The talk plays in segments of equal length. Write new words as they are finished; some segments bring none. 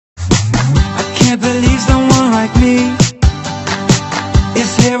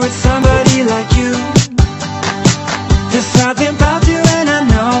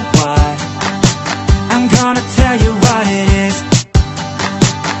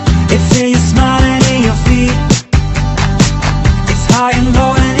It's here, you're smiling in your feet. It's high and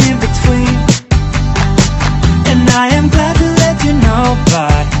low and in between. And I am glad to let you know,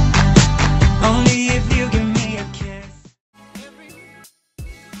 but only if you give me a kiss.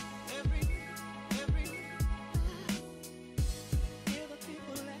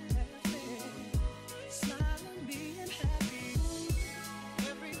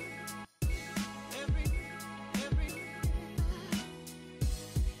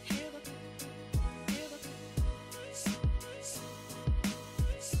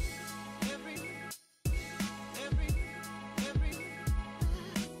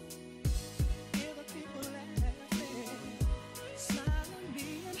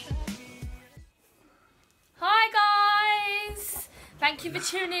 Thank you for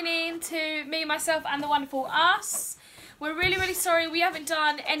tuning in to me, myself and the wonderful us. We're really sorry we haven't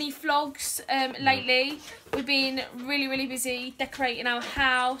done any vlogs lately. We've been really busy decorating our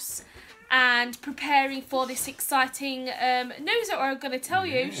house and preparing for this exciting news that we're going to tell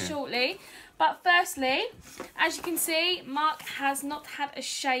you shortly. But firstly, as you can see, Mark has not had a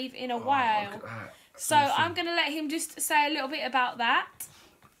shave in a while. So I'm going to let him just say a little bit about that.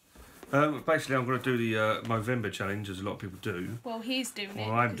 Basically, I'm going to do the Movember challenge, as a lot of people do. Well, he's doing it.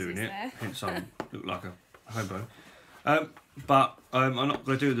 Well, I'm doing it, hence I look like a hobo. But I'm not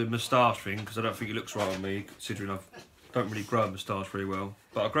going to do the moustache thing, because I don't think it looks right on me, considering I don't really grow a moustache very well.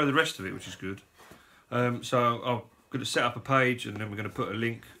 But I grow the rest of it, which is good. So I'm going to set up a page, and then we're going to put a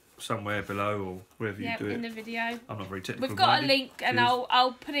link somewhere below, or wherever you do it. in the video. I'm not very technical. We've got a link, and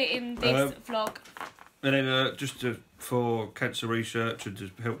I'll put it in this vlog. And then just for cancer research, and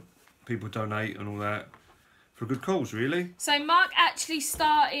to help people donate and all that for a good cause, really. So Mark actually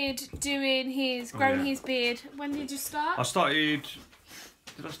started doing his growing his beard. When did you start? I started.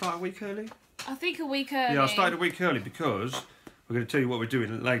 Did I start a week early? I think a week early. Yeah, I started a week early because we're going to tell you what we're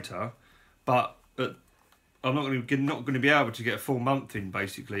doing later. But I'm not going to be able to get a full month in,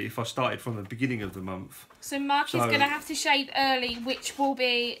 basically, if I started from the beginning of the month. So Mark is going to have to shave early, which will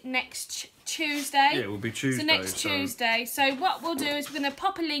be next Tuesday. Yeah, it will be Tuesday. So next Tuesday. So what we'll do is we're going to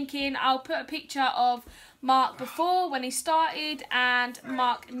pop a link in. I'll put a picture of Mark before, when he started, and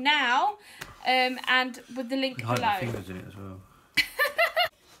Mark now, and with the link below. My fingers in it as well.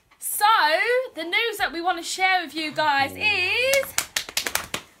 So the news that we want to share with you guys is,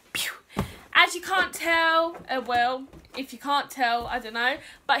 as you can't tell, well, if you can't tell, I don't know,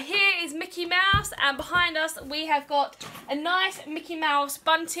 but here is Mickey Mouse, and behind us we have got a nice Mickey Mouse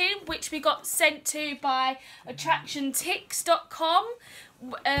bunting, which we got sent to by attractiontix.com,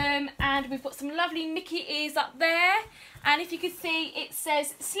 and we've got some lovely Mickey ears up there, and if you can see, it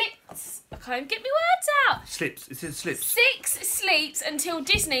says slips. I can't even get my words out. Slips. It says slips. 6 sleeps until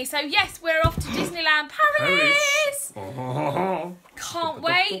Disney. So yes, we're off to Disneyland Paris. Oh. Can't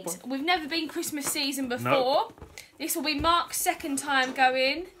wait. We've never been Christmas season before. Nope. This will be Mark's second time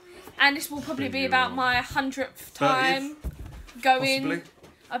going, and this will probably be about my 100th time going. Possibly.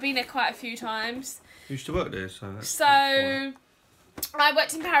 I've been there quite a few times. I used to work there, so I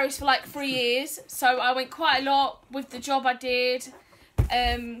worked in Paris for like 3 years, so I went quite a lot with the job I did.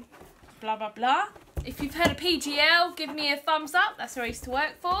 Blah blah blah. If you've heard of PGL, give me a thumbs up. That's where I used to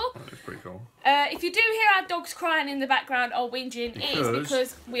work for. That's pretty cool. If you do hear our dogs crying in the background or whinging, it is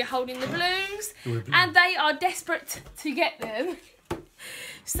because we're holding the balloons and they are desperate to get them.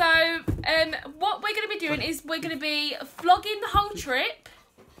 So what we're going to be doing is we're going to be vlogging the whole trip.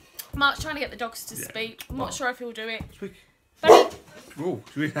 Mark's trying to get the dogs to speak. I'm not sure if he'll do it. Speak. But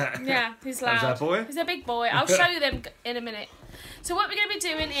yeah, he's loud. Is that boy? He's a big boy. I'll show you them in a minute. So what we're going to be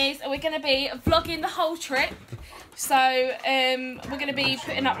doing is we're going to be vlogging the whole trip. So we're going to be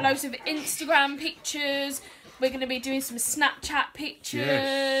putting up loads of Instagram pictures. We're going to be doing some Snapchat pictures.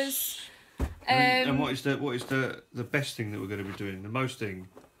 Yes. And what is the best thing that we're going to be doing? The most thing?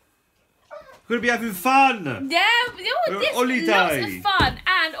 We're going to be having fun. Yeah, holiday. Lots of fun.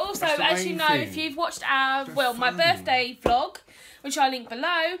 And also, as you know, if you've watched our my birthday vlog, which I'll link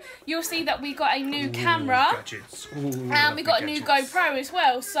below, you'll see that we got a new camera. Gadgets. And we got a new GoPro as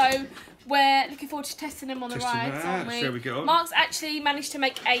well. So we're looking forward to testing them on the rides, aren't we? Shall we get on? Mark's actually managed to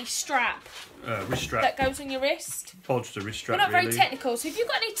make a strap. Wrist strap. That goes on your wrist. Pod's the wrist strap, We're not very technical. So if you've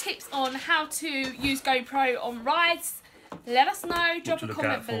got any tips on how to use GoPro on rides, let us know. Drop a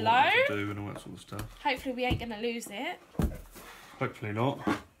comment below. What to do and all that sort of stuff. Hopefully we ain't going to lose it. Hopefully not.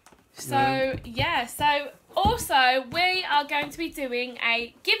 So, yeah. So, also, we are going to be doing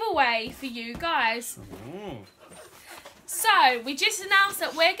a giveaway for you guys. Oh. So, we just announced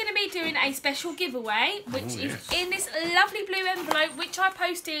that we're going to be doing a special giveaway, which is in this lovely blue envelope, which I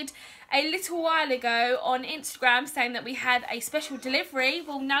posted a little while ago on Instagram saying that we had a special delivery.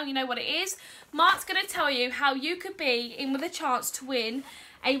 Well, now you know what it is. Mark's going to tell you how you could be in with a chance to win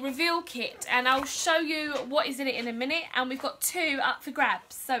a reveal kit, and I'll show you what is in it in a minute, and we've got 2 up for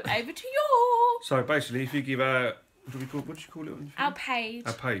grabs. So, over to you. So, basically, if you give out... What do you call it? Our page.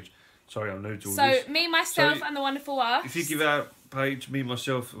 Our page. Sorry, I'm new to all so, this. me, myself, and the wonderful us. If you give our page, me,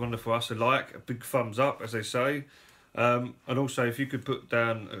 myself, wonderful us, a like, a big thumbs up, as they say. And also, if you could put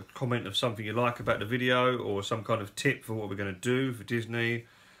down a comment of something you like about the video or some kind of tip for what we're going to do for Disney,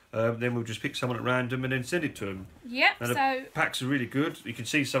 then we'll just pick someone at random and then send it to them. Yep, and the packs are really good. You can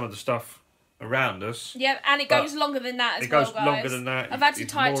see some of the stuff around us. Yep, and it goes longer than that as well, guys. It goes longer than that. I've had to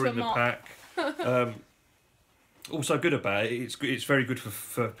tie it to a mop. Pack. Also good about it, it's very good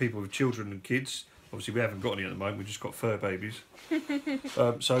for people with children and kids. Obviously we haven't got any at the moment, we've just got fur babies.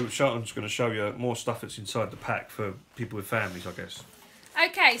 So Charlton's going to show you more stuff that's inside the pack for people with families, I guess.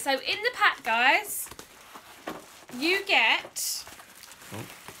 Okay, so in the pack, guys, you get...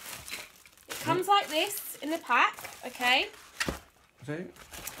 It comes like this in the pack, okay? See?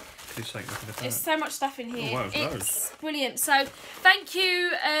 There's so much stuff in here. Oh, wow, it's brilliant. So thank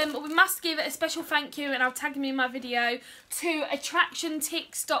you. We must give a special thank you, and I'll tag them in my video, to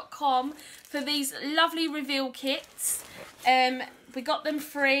attractiontix.com for these lovely reveal kits. We got them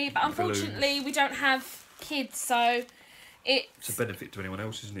free, but unfortunately we don't have kids, so it's a benefit to anyone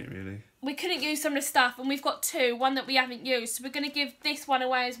else, isn't it, really? We couldn't use some of the stuff, and we've got 2, one that we haven't used, so we're going to give this one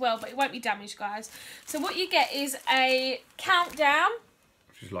away as well, but it won't be damaged, guys. So what you get is a countdown.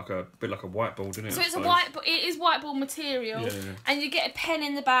 It's like a bit like a whiteboard, isn't it? So it's it is whiteboard material, and you get a pen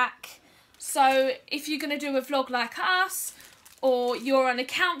in the back. So if you're going to do a vlog like us, or you're on a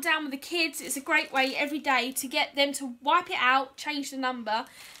countdown with the kids, it's a great way every day to get them to wipe it out, change the number,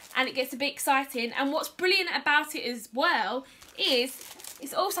 and it gets a bit exciting. And what's brilliant about it as well is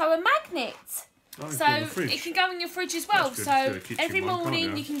it's also a magnet. Oh, so it can go in your fridge as well. So every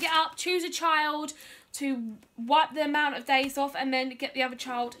morning you can get up, choose a child to wipe the amount of days off, and then get the other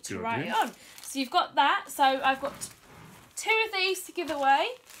child to write it on. So you've got that. So I've got 2 of these to give away.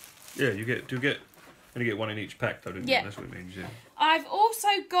 Yeah, you only get 1 in each pack, though, don't you? That's what it means. Yeah. I've also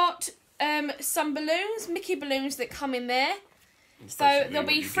got some balloons, Mickey balloons that come in there. So there'll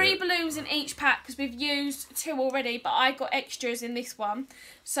be 3 balloons in each pack because we've used 2 already, but I got extras in this one.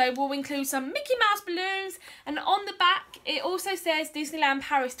 So we'll include some Mickey Mouse balloons, and on the back it also says Disneyland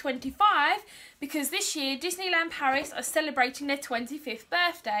Paris 25, because this year Disneyland Paris are celebrating their 25th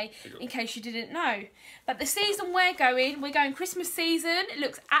birthday, in case you didn't know. But the season we're going Christmas season. It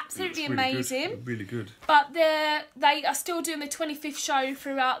looks absolutely amazing. Good. Really good. But they are still doing the 25th show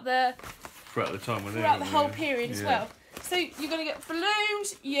throughout the time we're there. Throughout the whole period as well. So you're going to get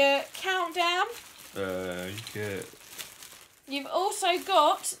balloons, your countdown. You've also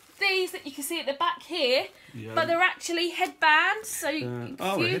got these that you can see at the back here, but they're actually headbands. So you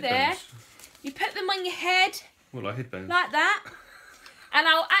can there. You put them on your head. What, like headbands? Like that. And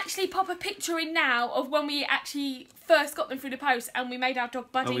I'll actually pop a picture in now of when we actually first got them through the post and we made our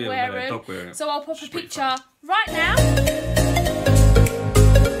dog Buddy wear them. So I'll pop a picture right now.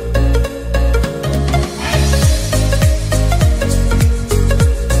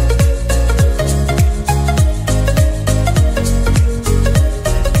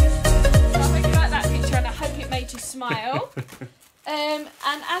 Smile. And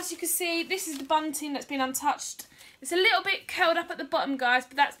as you can see, this is the bunting that's been untouched. It's a little bit curled up at the bottom, guys,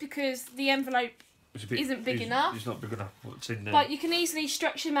 but that's because the envelope isn't big enough. It's not big enough what's in there. But you can easily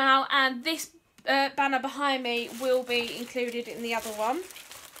stretch them out, and this banner behind me will be included in the other one.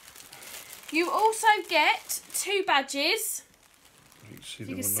 You also get 2 badges.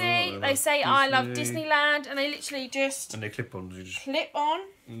 You can see they say I love Disneyland, and they literally just... And they clip on. You just clip on.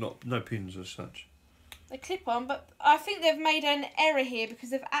 No pins as such. They clip on, but I think they've made an error here because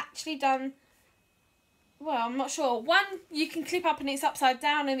they've actually done... Well, I'm not sure. One you can clip up and it's upside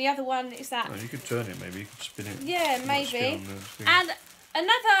down, and the other one is that... Oh, you could turn it maybe, you could spin it. Yeah, maybe. And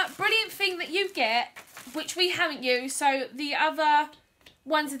another brilliant thing that you get, which we haven't used, so the other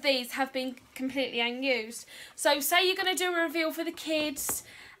ones of these have been completely unused. So say you're going to do a reveal for the kids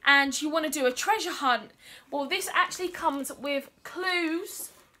and you want to do a treasure hunt. Well, this actually comes with clue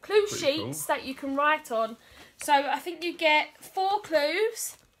sheets that you can write on. So I think you get 4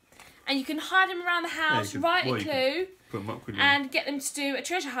 clues, and you can hide them around the house, write a clue, put them up, and get them to do a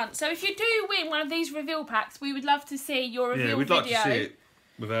treasure hunt. So if you do win one of these reveal packs, we would love to see your reveal video. Yeah, we'd like to see it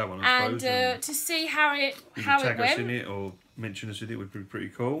with our one, I suppose. And to see how it tag went. us in it, or mention us with it would be pretty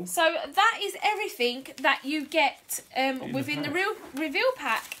cool. So that is everything that you get within the real reveal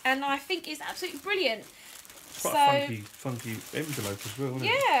pack, and I think it's absolutely brilliant. It's quite a funky envelope as well, isn't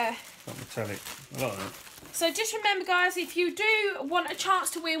it? Yeah. Like metallic. I like that. So just remember, guys, if you do want a chance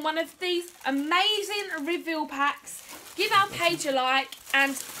to win one of these amazing reveal packs, give our page a like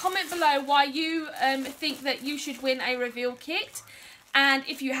and comment below why you think that you should win a reveal kit. And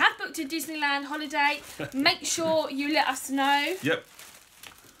if you have booked a Disneyland holiday, make sure you let us know. Yep.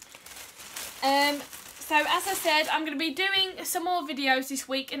 So as I said, I'm going to be doing some more videos this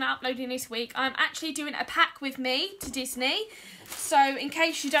week and uploading this week. I'm actually doing a pack with me to Disney. So in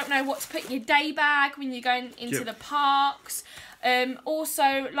case you don't know what to put in your day bag when you're going into the parks.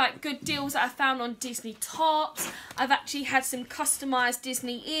 Also, like, good deals that I found on Disney Tops. I've actually had some customised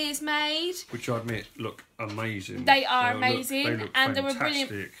Disney ears made, which I admit look amazing. They are amazing, they look and fantastic.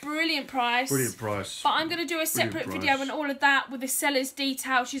 they were brilliant price. Brilliant price. But I'm going to do a separate video on all of that with the seller's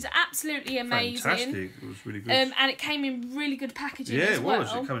detail. She's absolutely amazing. Fantastic. It was really good. And it came in really good packaging as well. Yeah, it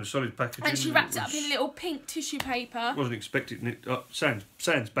was. It came in solid packaging. And she wrapped it up in little pink tissue paper. Wasn't expecting it.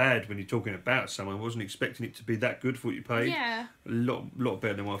 Sounds bad when you're talking about someone. Wasn't expecting it to be that good for what you paid. Yeah. A lot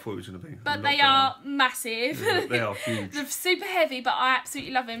better than what I thought it was going to be. But they are massive. Yeah, they are huge. They're super heavy, but I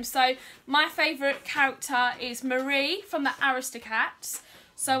absolutely love them. So my favourite character is Marie from the Aristocats.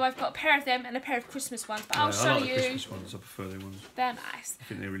 So I've got a pair of them and a pair of Christmas ones. But I'll show I like you. The Christmas ones. I prefer them ones. They're nice. I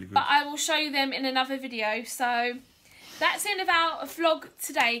think they're really good. But I will show you them in another video. So that's the end of our vlog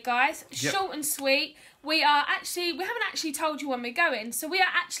today, guys. Yep. Short and sweet. We haven't actually told you when we're going. So we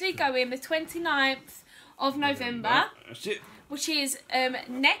are actually going the 29th of November. That's it. Which is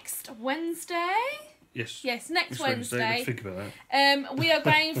next Wednesday. Yes. Yes, next Wednesday. Let's think about that. We are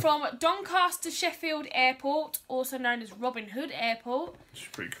going from Doncaster Sheffield Airport, also known as Robin Hood Airport. It's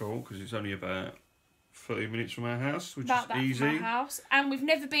pretty cool because it's only about 30 minutes from our house, which About is that easy. from our house. And we've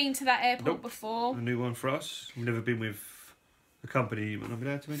never been to that airport before. A new one for us. We've never been with a company. Am I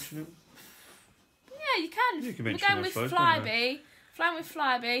allowed to mention them? Yeah, you can. You can We're mention going them, with I suppose, Flybe. Flying with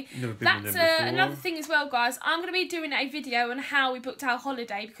Flybe. Never been That's with them before. another thing as well, guys. I'm going to be doing a video on how we booked our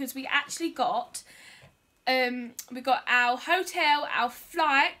holiday because we actually got our hotel, our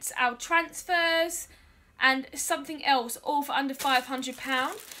flights, our transfers, and something else, all for under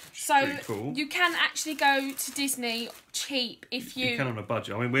 £500. So cool. you can actually go to Disney cheap if you. You can on a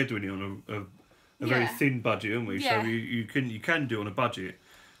budget. I mean, we're doing it on a very thin budget, aren't we? Yeah. So you can do it on a budget.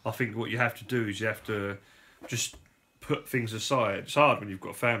 I think what you have to do is you have to just put things aside. It's hard when you've got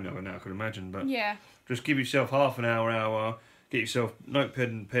a family over now, I can imagine, but just give yourself half an hour, get yourself notepad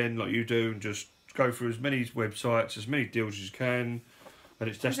and pen like you do, and just go through as many websites, as many deals as you can,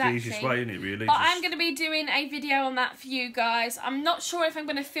 and that's the easiest way, isn't it, really? But I'm going to be doing a video on that for you guys. I'm not sure if I'm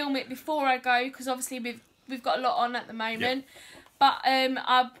going to film it before I go, because obviously we've got a lot on at the moment, but I'm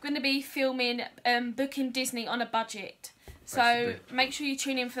going to be filming booking Disney on a budget. So make sure you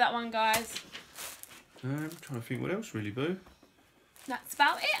tune in for that one, guys. I'm trying to think what else, really, Boo. That's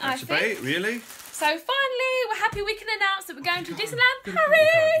about it, I think. That's about it, really. So finally, we're happy we can announce that we're going to Disneyland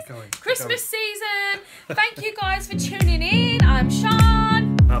Paris. Christmas season. Thank you guys for tuning in. I'm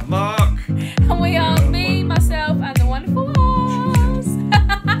Sean. I'm Mark.